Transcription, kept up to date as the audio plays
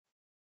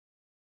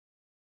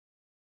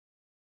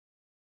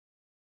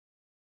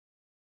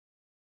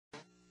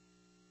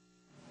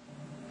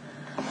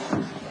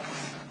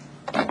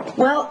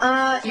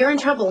Well, you're in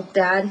trouble,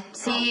 Dad.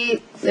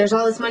 See, there's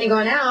all this money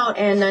going out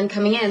and none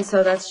coming in,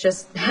 so that's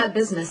just bad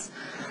business.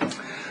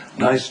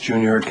 Nice,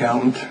 junior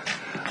accountant.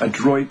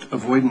 Adroit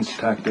avoidance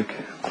tactic.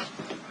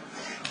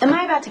 Am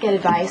I about to get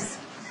advice?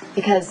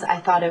 Because I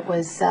thought it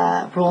was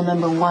rule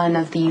number 1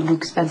 of the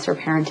Luke Spencer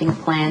parenting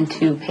plan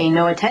to pay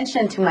no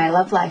attention to my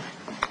love life.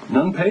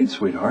 None paid,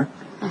 sweetheart.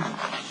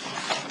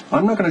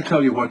 I'm not going to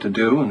tell you what to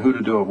do and who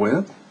to do it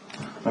with.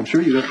 I'm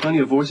sure you got plenty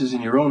of voices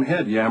in your own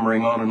head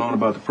yammering on and on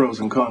about the pros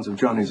and cons of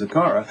Johnny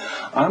Zakara.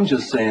 I'm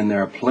just saying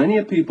there are plenty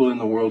of people in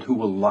the world who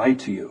will lie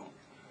to you.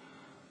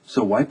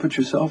 So why put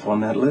yourself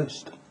on that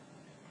list?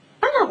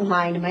 I'm not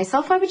lying to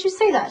myself. Why would you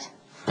say that?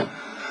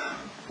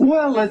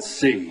 Well, let's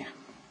see.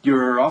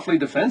 You're awfully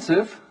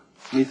defensive.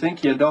 You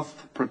think you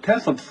doth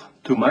protesteth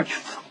too much.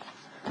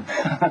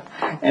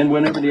 And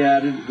whenever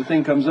the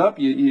thing comes up,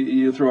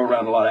 you throw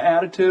around a lot of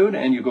attitude,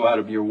 and you go out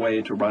of your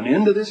way to run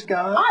into this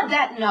guy.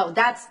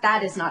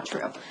 That is not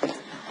true.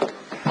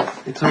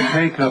 It's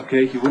okay,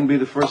 Cupcake. You wouldn't be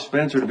the first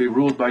Spencer to be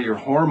ruled by your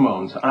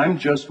hormones. I'm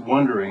just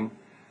wondering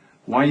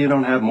why you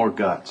don't have more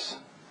guts.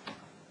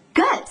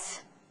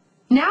 Guts?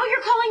 Now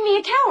you're calling me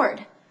a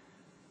coward.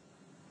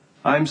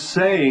 I'm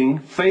saying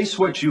face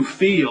what you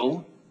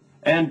feel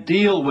and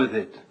deal with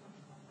it.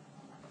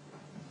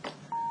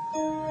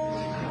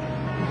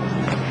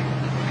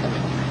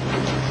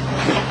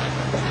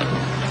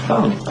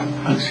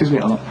 Oh, excuse me,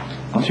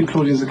 aren't you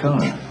Claudia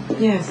Zakara?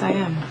 Yes, I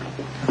am.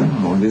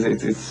 Oh,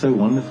 it's so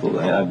wonderful.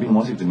 I've been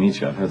wanting to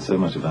meet you. I've heard so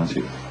much about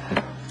you.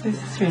 This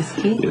is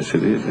risky. Yes,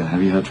 it is.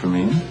 Have you heard from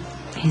me?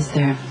 He's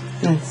there.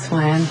 That's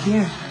why I'm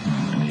here.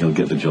 And he'll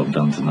get the job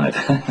done tonight.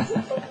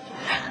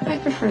 I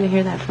prefer to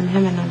hear that from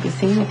him and not be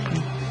seen with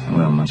him.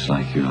 Well, much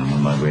like you, I'm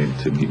on my way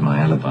to meet my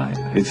alibi.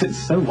 It's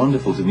so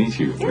wonderful to meet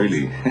you,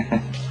 really.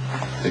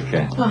 Take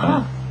care.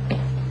 Uh-huh.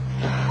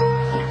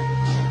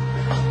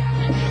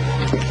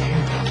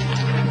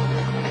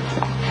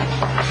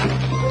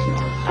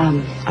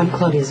 I'm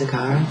Claudia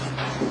Zakara.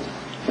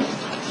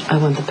 I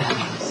want the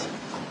penthouse.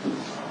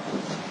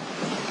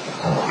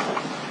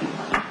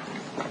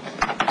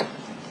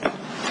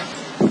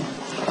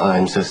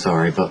 I'm so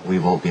sorry, but we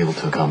won't be able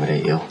to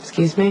accommodate you.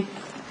 Excuse me?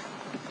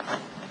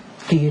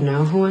 Do you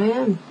know who I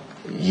am?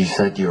 You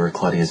said you were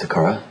Claudia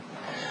Zakara?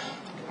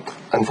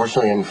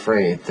 Unfortunately, I'm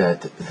afraid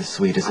that the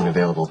suite isn't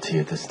available to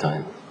you at this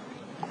time.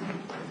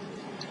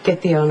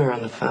 Get the owner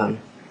on the phone.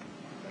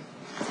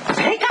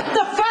 Pick up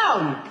the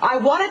phone! I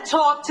want to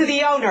talk to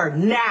the owner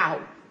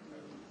now.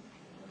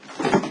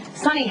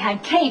 Sonny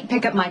had Kate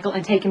pick up Michael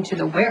and take him to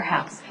the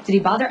warehouse. Did he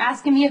bother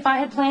asking me if I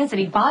had plans? Did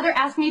he bother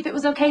asking me if it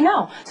was okay?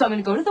 No. So I'm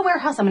going to go to the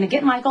warehouse, I'm going to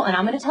get Michael, and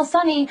I'm going to tell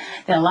Sonny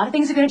that a lot of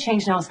things are going to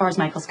change now as far as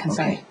Michael's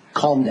concerned. Okay,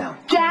 calm down.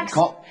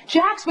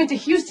 Jax went to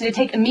Houston to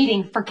take a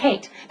meeting for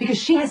Kate because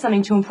she has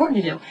something too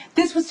important to do.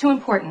 This was too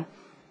important.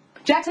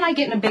 Jax and I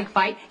get in a big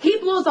fight. He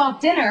blows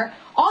off dinner.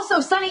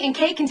 Also, Sonny and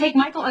Kate can take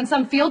Michael on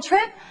some field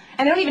trip,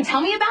 and they don't even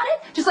tell me about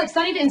it? Just like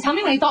Sonny didn't tell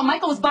me when he thought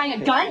Michael was buying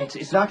a gun?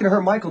 It's not going to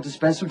hurt Michael to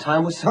spend some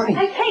time with Sonny.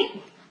 Hey,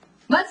 Kate!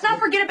 Let's not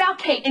forget about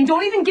Kate, and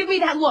don't even give me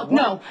that look.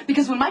 What? No,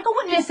 because when Michael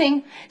went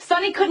missing,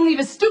 Sonny couldn't leave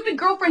his stupid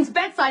girlfriend's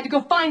bedside to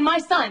go find my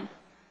son.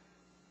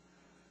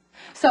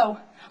 So,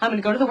 I'm going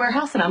to go to the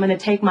warehouse, and I'm going to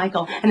take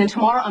Michael. And then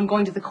tomorrow, I'm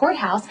going to the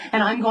courthouse,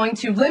 and I'm going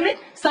to limit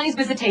Sonny's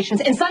visitations.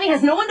 And Sonny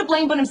has no one to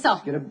blame but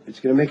himself. It's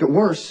gonna make it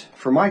worse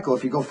for Michael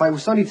if you go fight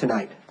with Sonny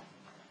tonight.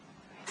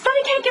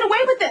 Sonny can't get away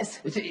with this.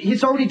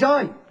 It's already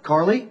done,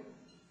 Carly.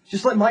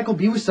 Just let Michael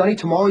be with Sonny.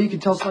 Tomorrow you can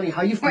tell Sonny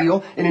how you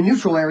feel in a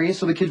neutral area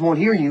so the kids won't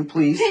hear you,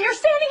 please. And you're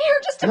standing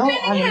here just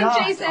defending him,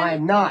 Jason.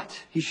 I'm not.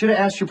 He should have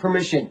asked your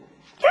permission.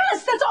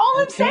 Yes, that's all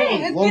I'm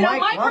saying. Well,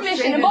 my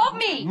permission. Involve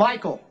me.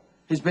 Michael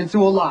has been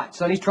through a lot.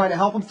 Sonny's trying to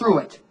help him through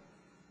it.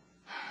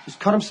 Just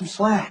cut him some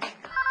slack.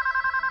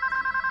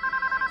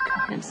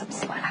 Cut him some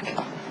slack.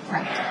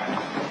 Right.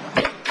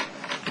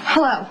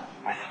 Hello.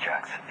 Mrs.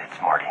 Jackson, it's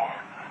Marty.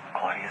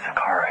 Claudia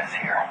Zakara is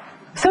here.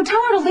 So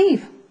tell her to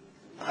leave.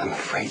 I'm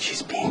afraid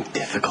she's being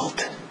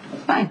difficult.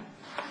 Fine.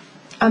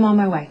 I'm on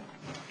my way.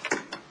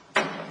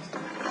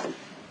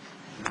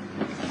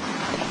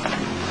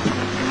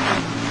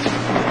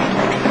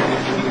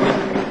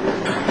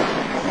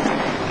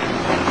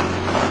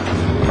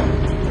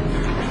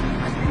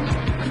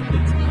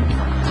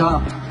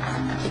 Tom.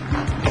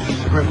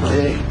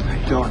 Hey, how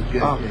you doing?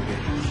 Good. Oh, good.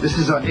 This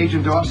is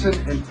Agent Dawson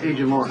and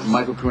Agent Morris.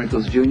 Michael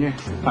Corinthos Jr.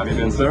 How have you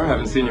been, sir?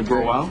 Haven't seen you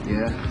for a while.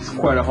 Yeah. It's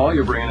quite a haul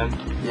you're bringing in.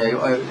 Yeah,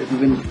 have you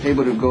been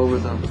able to go over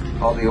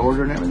all the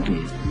order and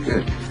everything?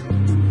 Good.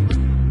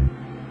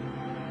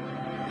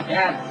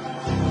 Dad.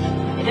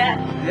 Hey, Dad.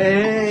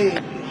 Hey.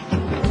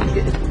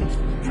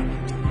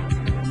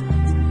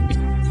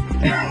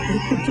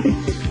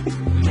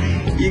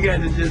 You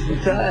guys are just in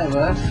time,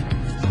 huh?